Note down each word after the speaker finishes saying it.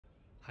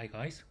Hi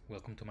guys,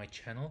 welcome to my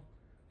channel,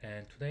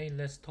 and today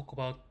let's talk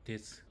about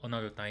this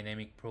another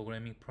dynamic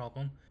programming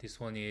problem. This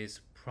one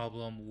is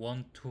problem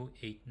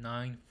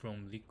 1289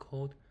 from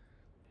Leetcode,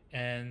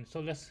 and so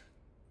let's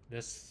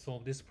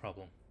solve this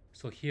problem.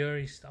 So here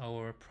is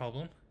our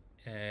problem,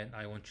 and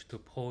I want you to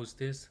pause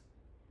this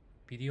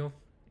video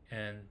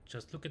and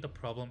just look at the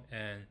problem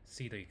and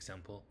see the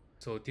example.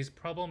 So this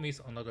problem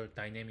is another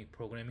dynamic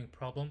programming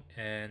problem,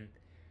 and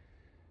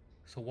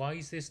so why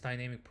is this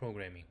dynamic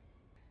programming?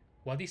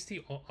 What is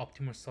the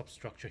optimal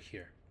substructure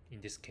here in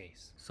this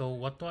case? So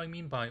what do I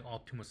mean by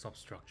optimal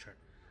substructure?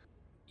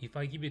 If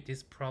I give you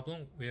this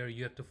problem where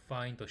you have to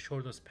find the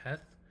shortest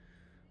path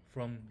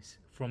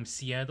from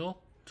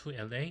Seattle to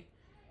LA,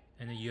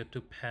 and then you have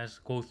to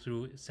go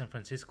through San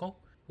Francisco.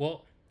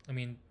 Well, I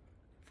mean,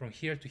 from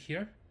here to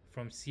here,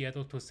 from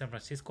Seattle to San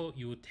Francisco,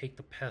 you would take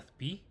the path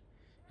B,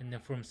 and then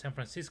from San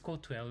Francisco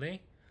to LA,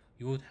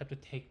 you would have to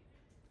take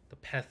the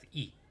path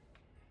E.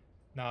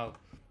 Now,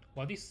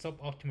 what is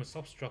suboptimal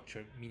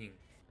substructure meaning?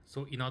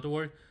 So in other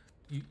words,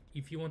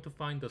 if you want to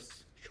find the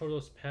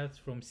shortest path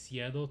from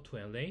Seattle to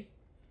LA,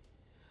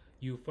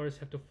 you first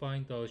have to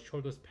find the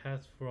shortest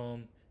path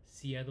from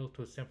Seattle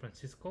to San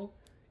Francisco,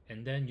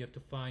 and then you have to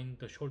find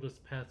the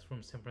shortest path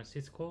from San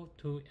Francisco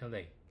to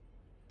LA,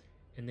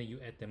 and then you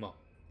add them up.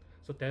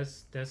 So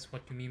that's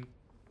what we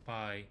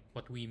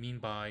mean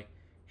by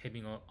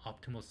having an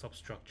optimal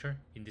substructure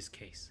in this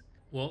case.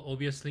 Well,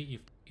 obviously,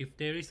 if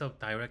there is a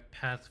direct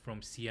path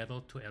from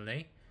Seattle to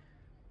LA,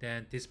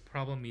 then this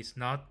problem is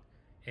not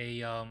a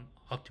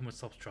optimal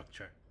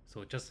substructure.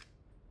 So just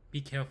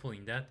be careful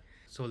in that.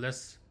 So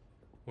let's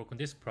work on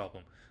this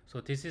problem.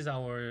 So this is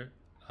our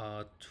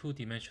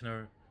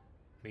two-dimensional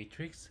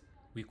matrix.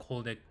 We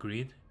call that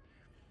grid.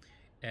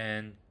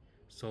 And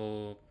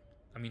so,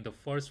 I mean, the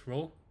first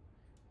row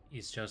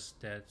is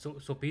just that.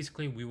 So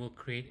basically, we will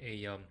create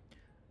a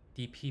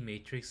DP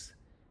matrix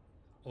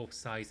of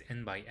size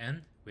n by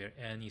n, where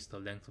n is the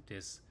length of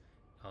this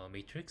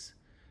matrix,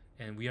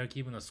 and we are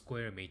given a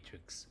square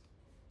matrix.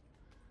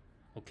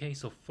 Okay,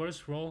 so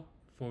first row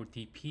for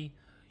dp,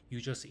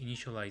 you just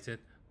initialize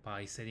it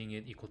by setting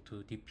it equal to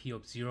dp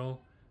of 0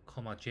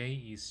 comma j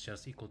is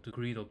just equal to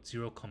grid of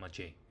 0 comma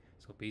j.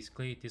 So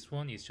basically this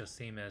one is just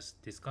same as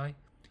this guy,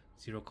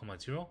 0 comma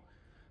 0.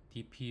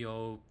 dp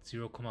of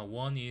 0 comma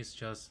 1 is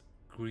just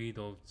grid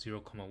of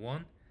 0 comma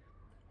 1,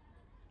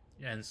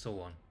 and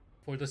so on.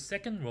 For the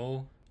second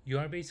row, you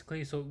are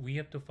basically, so we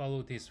have to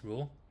follow this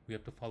rule. We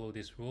have to follow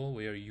this rule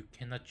where you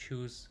cannot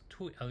choose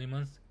two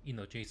elements in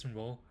a adjacent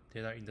row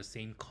that are in the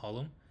same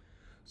column.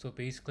 So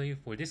basically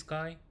for this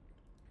guy,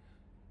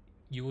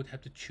 you would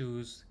have to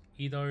choose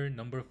either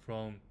number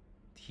from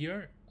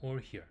here or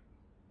here.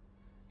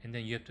 And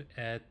then you have to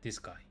add this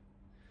guy.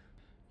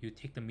 You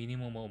take the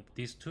minimum of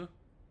these two,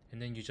 and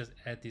then you just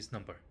add this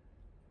number.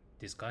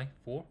 This guy,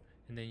 4,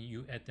 and then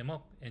you add them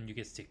up and you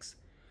get 6.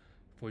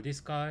 For this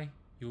guy,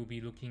 you'll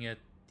be looking at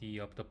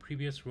the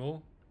previous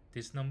row,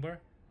 this number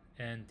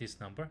and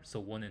this number, so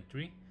 1 and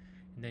 3,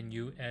 and then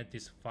you add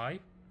this 5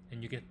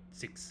 and you get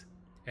 6,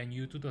 and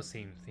you do the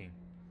same thing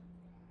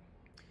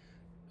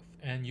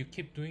and you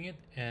keep doing it.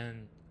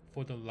 And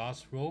for the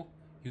last row,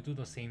 you do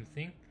the same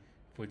thing.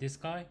 For this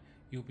guy,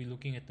 you'll be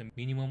looking at the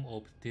minimum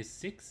of this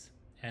 6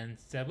 and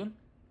 7.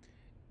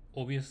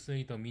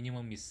 Obviously the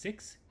minimum is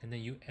 6, and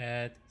then you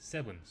add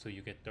 7, so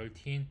you get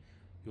 13.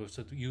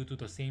 You do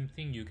the same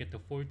thing, you get the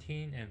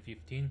 14 and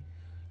 15.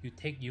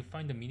 You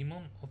find the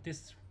minimum of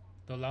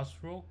the last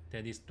row,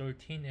 that is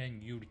 13,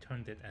 and you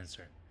return that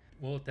answer.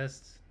 Well,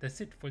 that's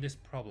it for this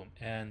problem,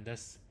 and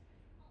let's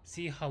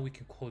see how we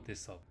can code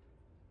this up.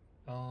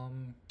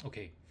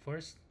 Okay,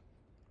 first,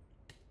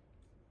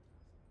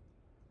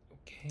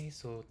 okay,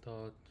 so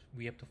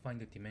we have to find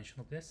the dimension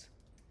of this,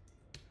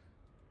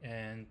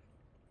 and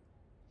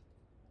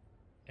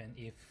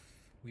if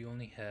we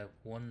only have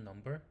one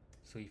number,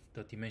 so if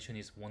the dimension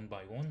is 1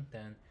 by 1,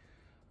 then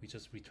we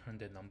just return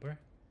that number.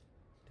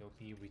 There will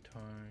be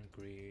return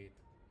grid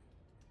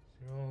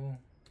 0.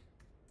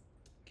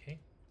 Okay,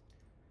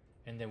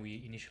 and then we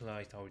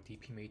initialize our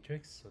DP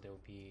matrix, so there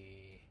will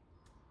be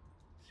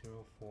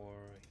 0 for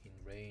in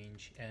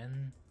range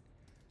n,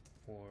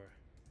 for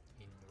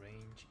in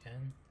range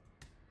n.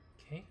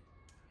 Okay,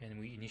 and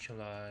we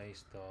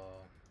initialize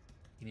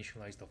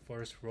the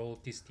first row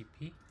of this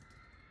DP.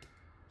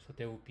 So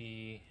there will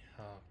be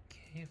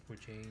okay, for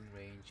j in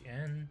range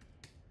n,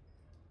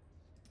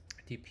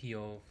 dp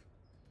of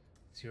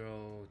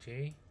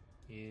 0j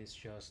is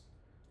just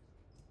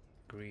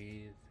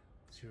grid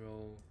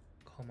 0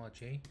 comma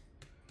j.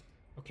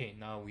 Okay,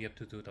 now we have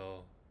to do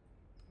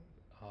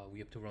we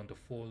have to run the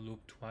for loop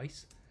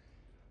twice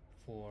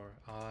for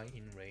I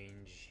in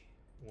range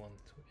 1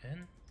 to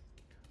n,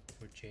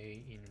 for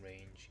j in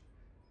range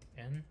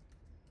n.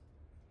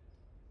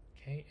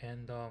 Okay,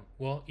 and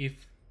well, if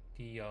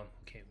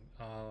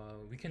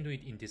we can do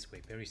it in this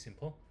way, very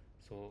simple.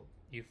 So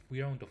if we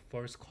are on the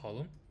first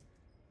column,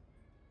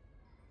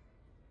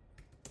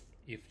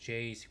 if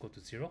j is equal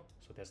to 0,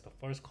 so that's the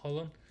first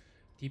column,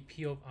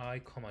 dp of I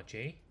comma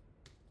j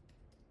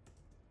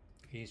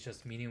is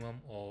just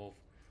minimum of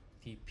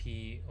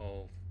dp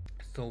of,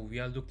 so we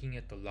are looking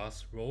at the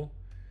last row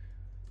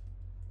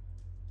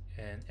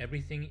and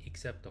everything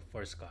except the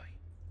first guy,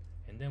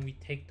 and then we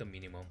take the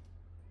minimum,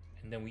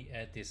 and then we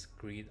add this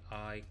grid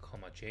I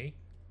comma j.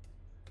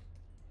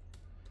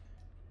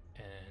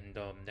 And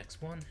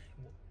next one,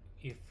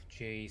 if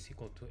j is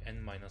equal to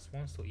n minus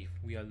 1, so if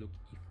we are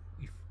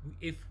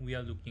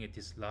looking at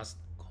this last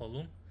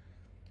column,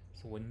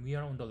 so when we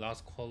are on the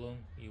last column,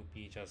 it will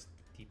be just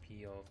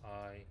dp of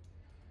I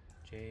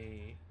j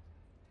is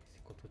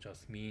equal to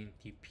just mean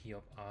dp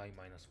of I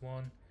minus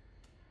 1,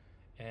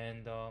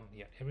 and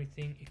yeah,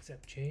 everything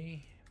except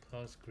j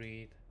plus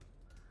grid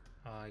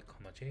I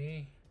comma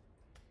j,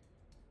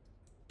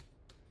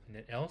 and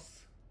then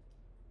else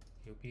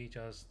it will be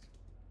just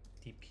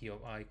dp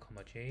of I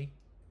comma j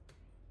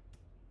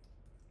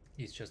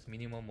is just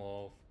minimum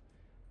of,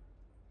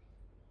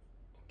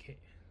 okay,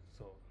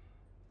 so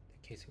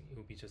in the case it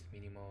will be just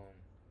minimum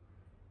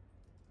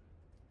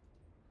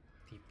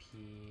dp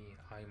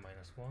I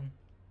minus 1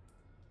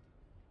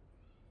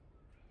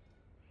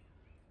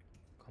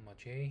 comma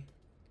j,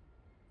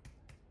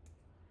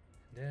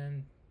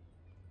 then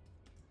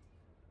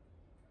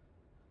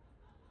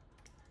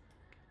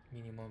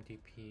minimum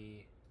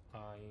dp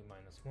I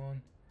minus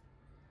 1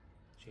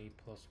 j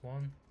plus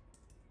 1,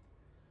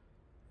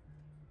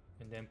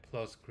 and then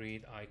plus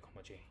grid I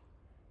comma j.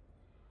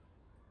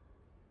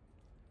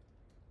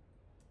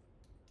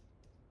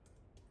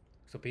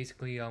 So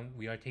basically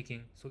we are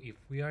taking, so if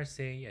we are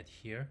say at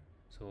here,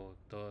 so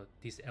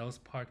this else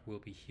part will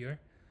be here.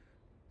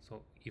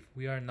 So if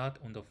we are not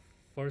on the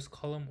first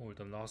column or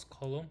the last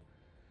column,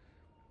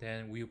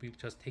 then we'll be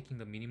just taking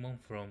the minimum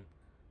from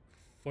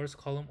first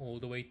column all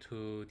the way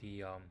to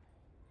the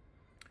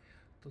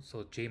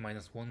so j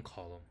minus 1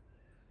 column.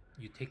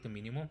 You take the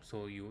minimum,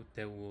 so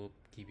that will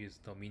give you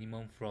the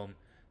minimum from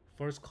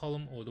first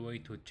column all the way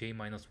to j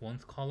minus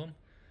 1th column.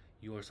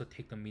 You also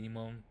take the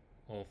minimum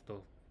of the,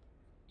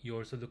 you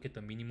also look at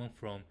the minimum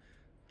from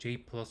j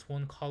plus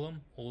 1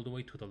 column all the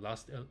way to the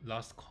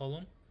last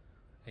column,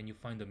 and you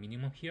find the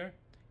minimum here.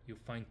 You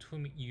find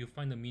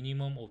the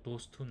minimum of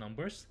those two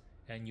numbers,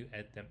 and you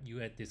add them.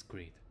 You add this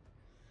grid,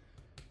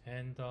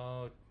 and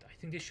I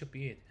think this should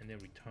be it. And then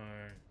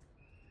return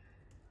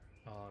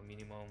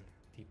minimum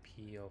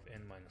dp of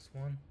n minus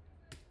 1.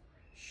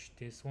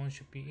 This one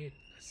should be it.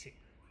 Let's see.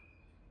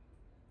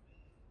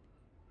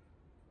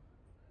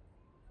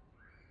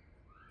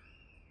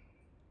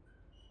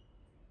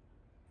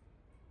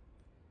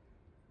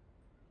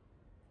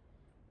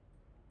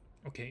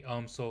 Okay,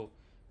 so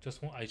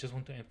I just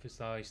want to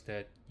emphasize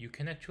that you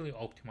can actually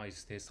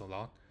optimize this a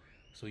lot.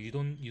 So you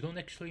don't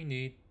actually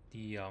need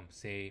the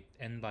say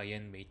n by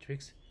n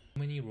matrix. How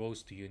many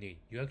rows do you need?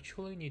 You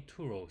actually need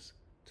 2 rows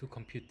to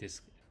compute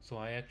this. So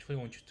I actually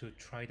want you to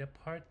try that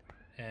part,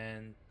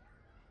 and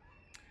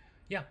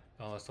yeah,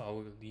 so I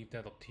will leave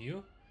that up to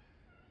you.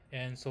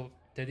 And so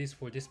that is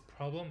for this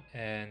problem,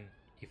 and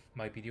if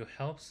my video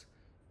helps,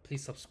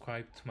 please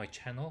subscribe to my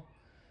channel.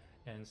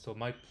 And so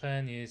my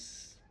plan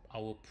is I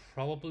will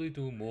probably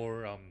do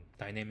more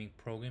dynamic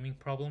programming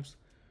problems.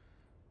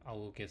 I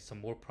will get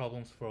some more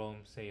problems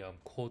from say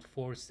Code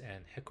Force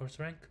and Hackers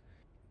Rank.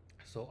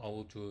 So I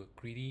will do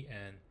greedy,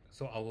 and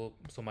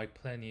so my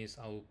plan is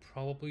I will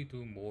probably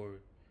do more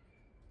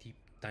deep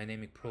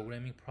dynamic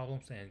programming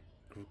problems and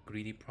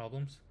greedy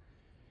problems.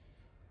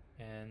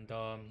 And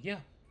yeah,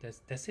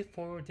 that's it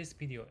for this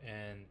video,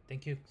 and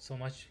thank you so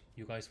much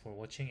you guys for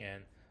watching,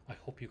 and I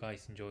hope you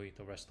guys enjoy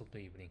the rest of the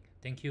evening.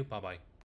 Thank you, bye bye.